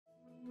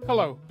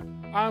Hello,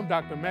 I'm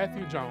Dr.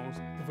 Matthew Jones,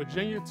 the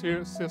Virginia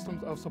Tiered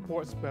Systems of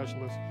Support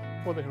Specialist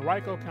for the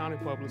Henrico County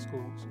Public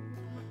Schools.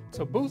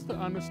 To boost the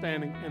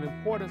understanding and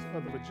importance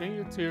of the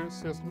Virginia Tiered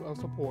System of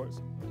Supports,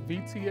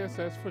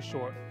 VTSS for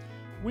short,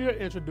 we are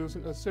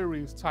introducing a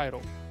series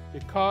titled,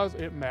 Because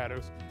It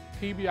Matters,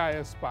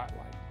 PBIS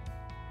Spotlight.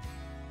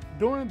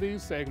 During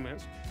these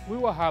segments, we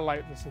will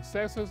highlight the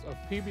successes of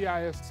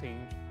PBIS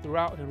teams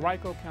throughout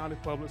Henrico County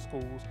Public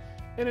Schools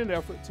in an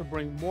effort to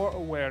bring more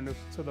awareness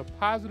to the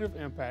positive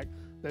impact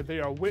that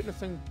they are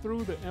witnessing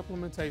through the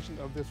implementation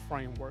of this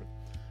framework.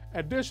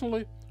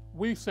 Additionally,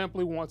 we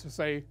simply want to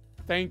say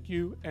thank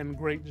you and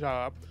great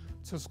job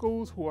to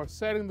schools who are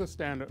setting the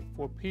standard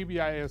for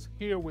PBIS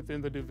here within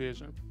the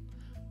division.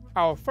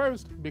 Our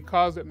first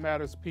Because It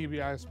Matters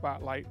PBIS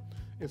Spotlight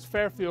is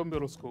Fairfield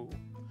Middle School.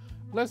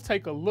 Let's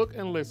take a look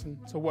and listen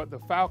to what the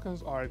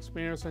Falcons are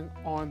experiencing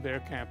on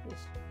their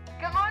campus.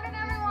 Good morning,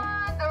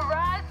 everyone. The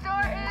ride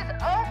store is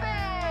open.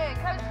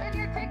 Come spin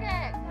your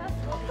ticket.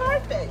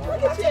 Perfect.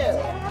 Look at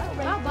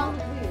you. How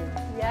volunteer?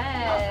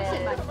 Yes.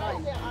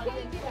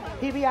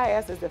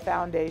 PBIS is the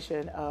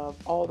foundation of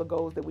all the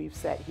goals that we've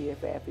set here at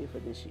Fairfield for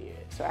this year.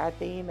 So our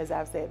theme, as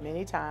I've said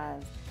many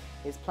times,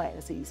 is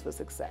planting seeds for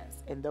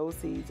success. And those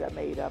seeds are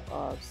made up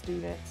of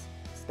students,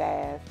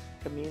 staff,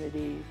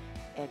 community,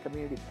 and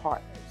community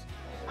partners.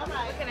 All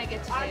right. What can I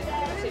get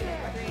you? 2,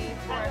 3,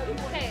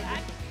 4. Okay.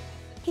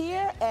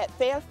 Here at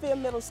Fairfield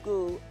Middle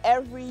School,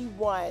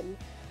 everyone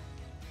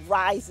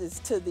rises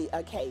to the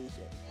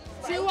occasion.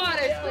 2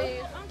 waters,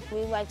 please.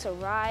 We like to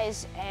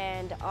rise,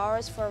 and R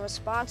is for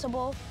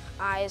responsible,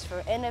 I is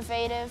for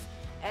innovative,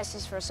 S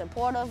is for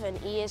supportive, and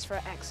E is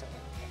for excellent.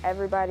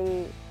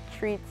 Everybody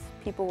treats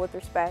people with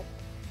respect,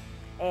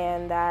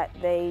 and that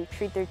they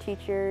treat their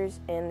teachers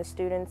and the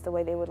students the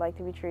way they would like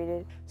to be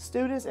treated.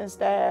 Students and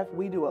staff,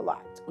 we do a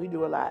lot. We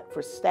do a lot.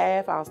 For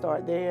staff, I'll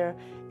start there.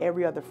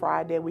 Every other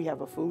Friday, we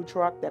have a food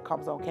truck that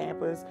comes on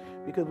campus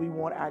because we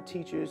want our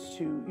teachers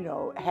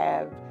to,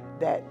 have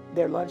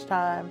their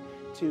lunchtime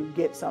to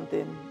get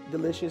something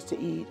delicious to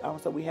eat.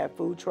 So we have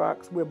food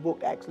trucks. We're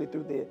booked actually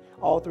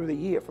all through the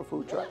year for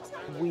food trucks.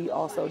 We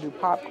also do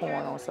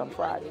popcorn on some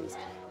Fridays.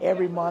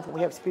 Every month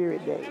we have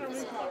spirit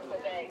days.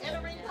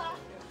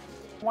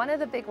 One of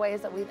the big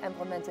ways that we've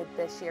implemented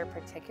this year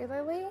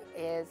particularly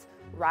is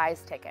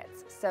RISE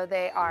tickets. So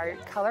they are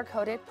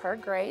color-coded per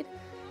grade.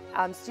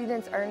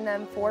 Students earn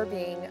them for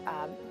being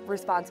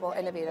responsible,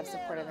 innovative,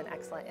 supportive, and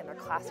excellent in their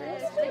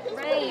classrooms.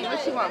 Rain,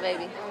 what you want,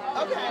 baby?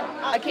 Okay.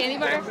 A candy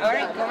bar? All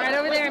right, go right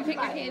over there and pick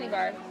your candy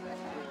bar.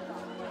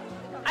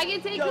 I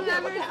can take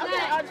whoever's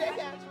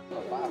next.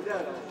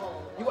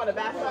 You want to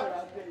back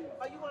up?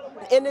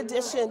 In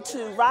addition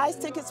to RISE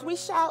tickets, we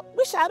shout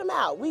them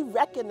out. We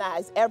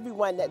recognize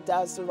everyone that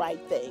does the right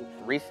thing.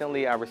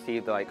 Recently, I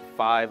received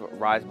 5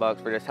 RISE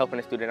bucks for just helping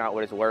a student out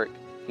with his work.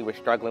 He was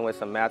struggling with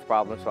some math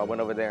problems, so I went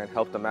over there and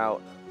helped him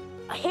out.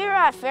 Here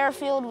at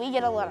Fairfield, we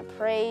get a lot of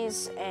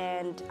praise,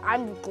 and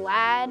I'm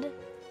glad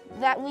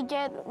that we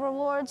get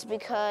rewards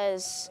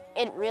because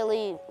it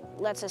really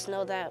lets us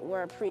know that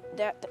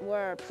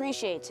we're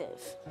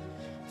appreciative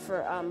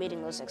for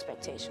meeting those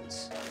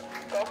expectations.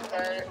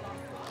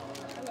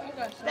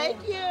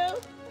 Thank you.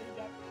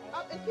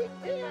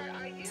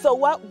 So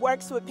what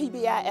works with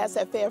PBIS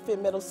at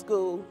Fairfield Middle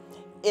School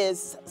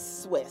is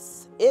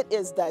SWIS. It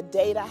is the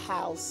data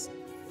house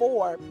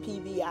for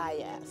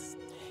PBIS.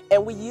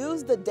 And we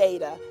use the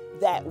data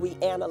that we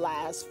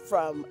analyze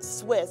from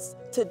SWIS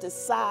to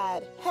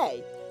decide,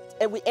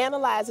 and we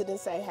analyze it and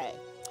say,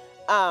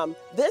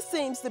 this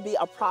seems to be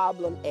a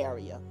problem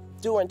area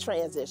during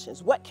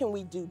transitions. What can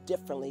we do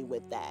differently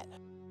with that?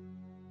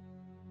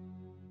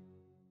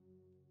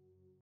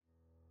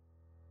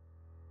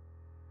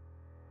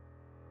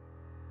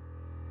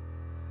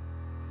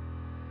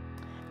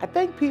 I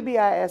think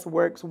PBIS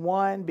works,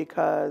 one,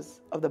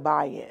 because of the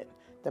buy-in.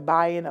 The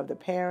buy-in of the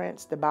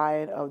parents, the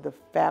buy-in of the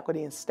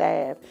faculty and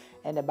staff,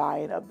 and the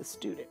buy-in of the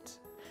students.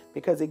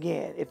 Because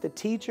again, if the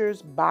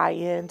teachers buy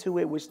into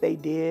it, which they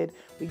did,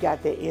 we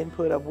got their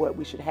input of what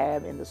we should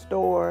have in the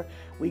store,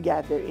 we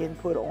got their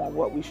input on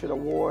what we should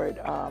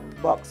award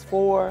bucks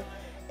for,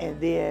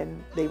 and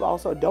then they've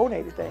also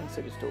donated things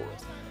to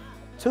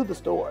the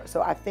store.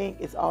 So I think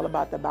it's all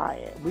about the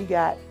buy-in. We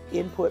got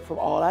input from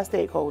all our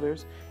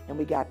stakeholders, and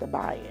we got the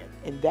buy-in,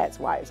 and that's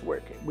why it's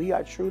working. We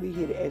are truly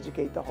here to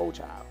educate the whole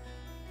child.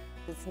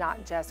 It's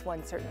not just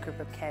one certain group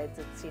of kids.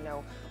 It's,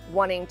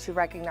 wanting to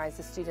recognize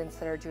the students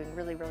that are doing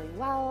really, really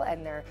well,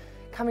 and they're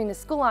coming to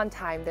school on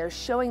time. They're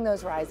showing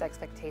those RISE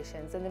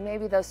expectations, and then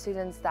maybe those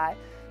students that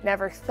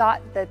never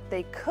thought that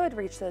they could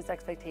reach those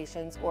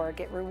expectations or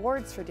get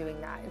rewards for doing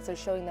that. And so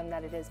showing them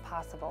that it is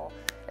possible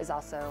is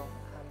also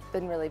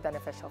been really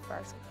beneficial for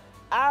us.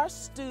 Our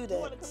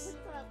students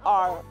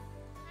are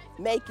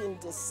making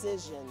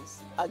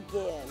decisions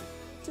again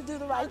to do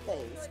the right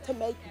things, to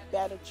make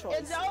better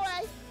choices.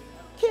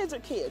 Kids are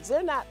kids.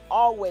 They're not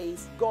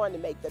always going to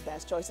make the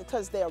best choices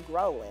because they're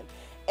growing.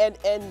 And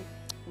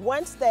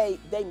once they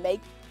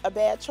make a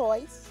bad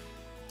choice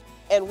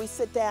and we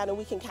sit down and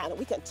we can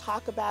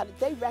talk about it,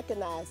 they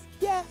recognize,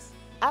 yes,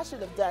 I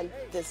should have done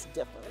this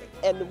differently.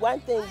 And the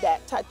one thing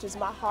that touches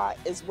my heart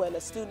is when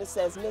a student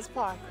says, Ms.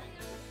 Parker,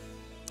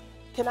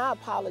 can I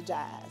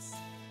apologize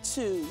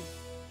to,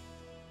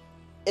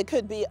 it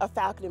could be a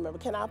faculty member,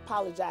 can I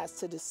apologize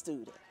to the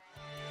student?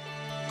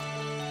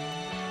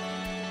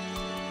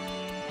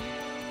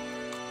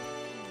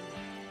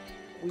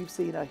 We've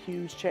seen a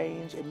huge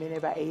change in many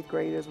of our 8th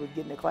graders with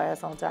getting to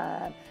class on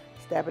time,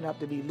 stepping up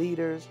to be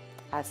leaders.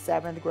 Our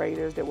 7th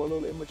graders that were a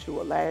little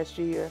immature last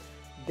year,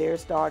 they're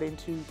starting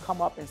to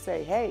come up and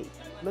say, hey,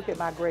 look at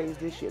my grades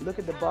this year. Look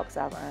at the bucks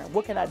I've earned.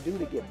 What can I do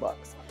to get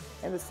bucks?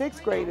 And the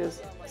 6th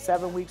graders,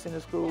 7 weeks in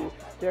the school,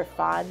 they're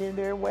finding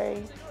their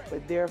way,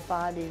 but they're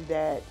finding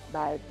that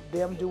by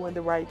them doing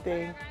the right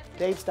thing,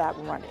 they've stopped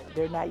running.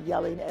 They're not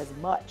yelling as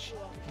much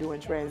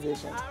during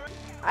transitions.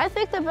 I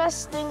think the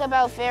best thing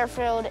about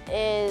Fairfield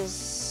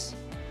is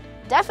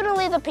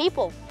definitely the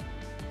people.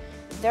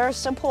 They're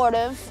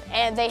supportive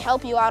and they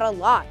help you out a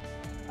lot.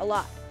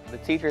 The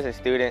teachers and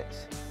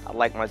students, I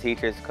like my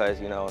teachers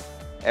because, you know,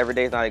 every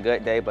day's not a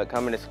good day, but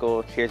coming to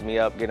school cheers me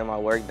up, getting my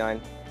work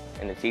done,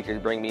 and the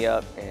teachers bring me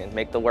up and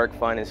make the work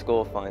fun and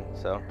school fun.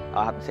 So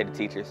I'll have to say the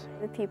teachers.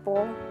 The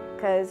people,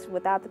 because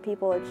without the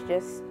people, it's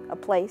just a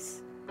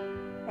place.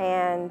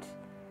 And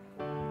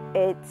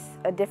it's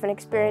a different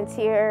experience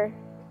here.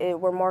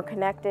 We're more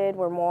connected,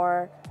 we're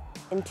more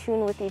in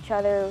tune with each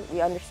other, we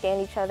understand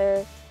each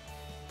other,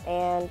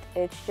 and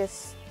it's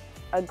just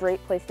a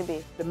great place to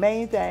be. The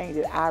main thing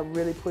that I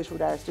really push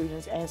with our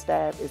students and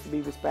staff is to be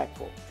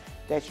respectful.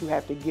 That you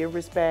have to give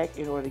respect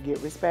in order to get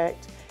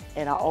respect.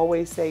 And I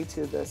always say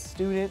to the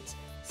students,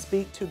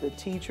 speak to the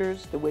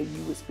teachers the way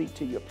you would speak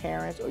to your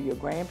parents or your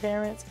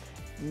grandparents.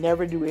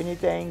 Never do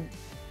anything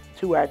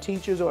to our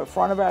teachers or in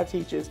front of our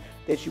teachers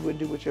that you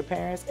wouldn't do with your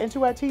parents, and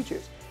to our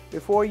teachers.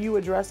 Before you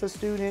address a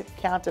student,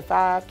 count to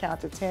 5,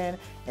 count to 10,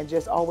 and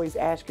just always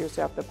ask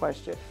yourself the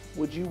question,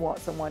 would you want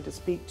someone to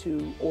speak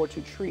to or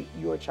to treat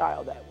your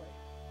child that way?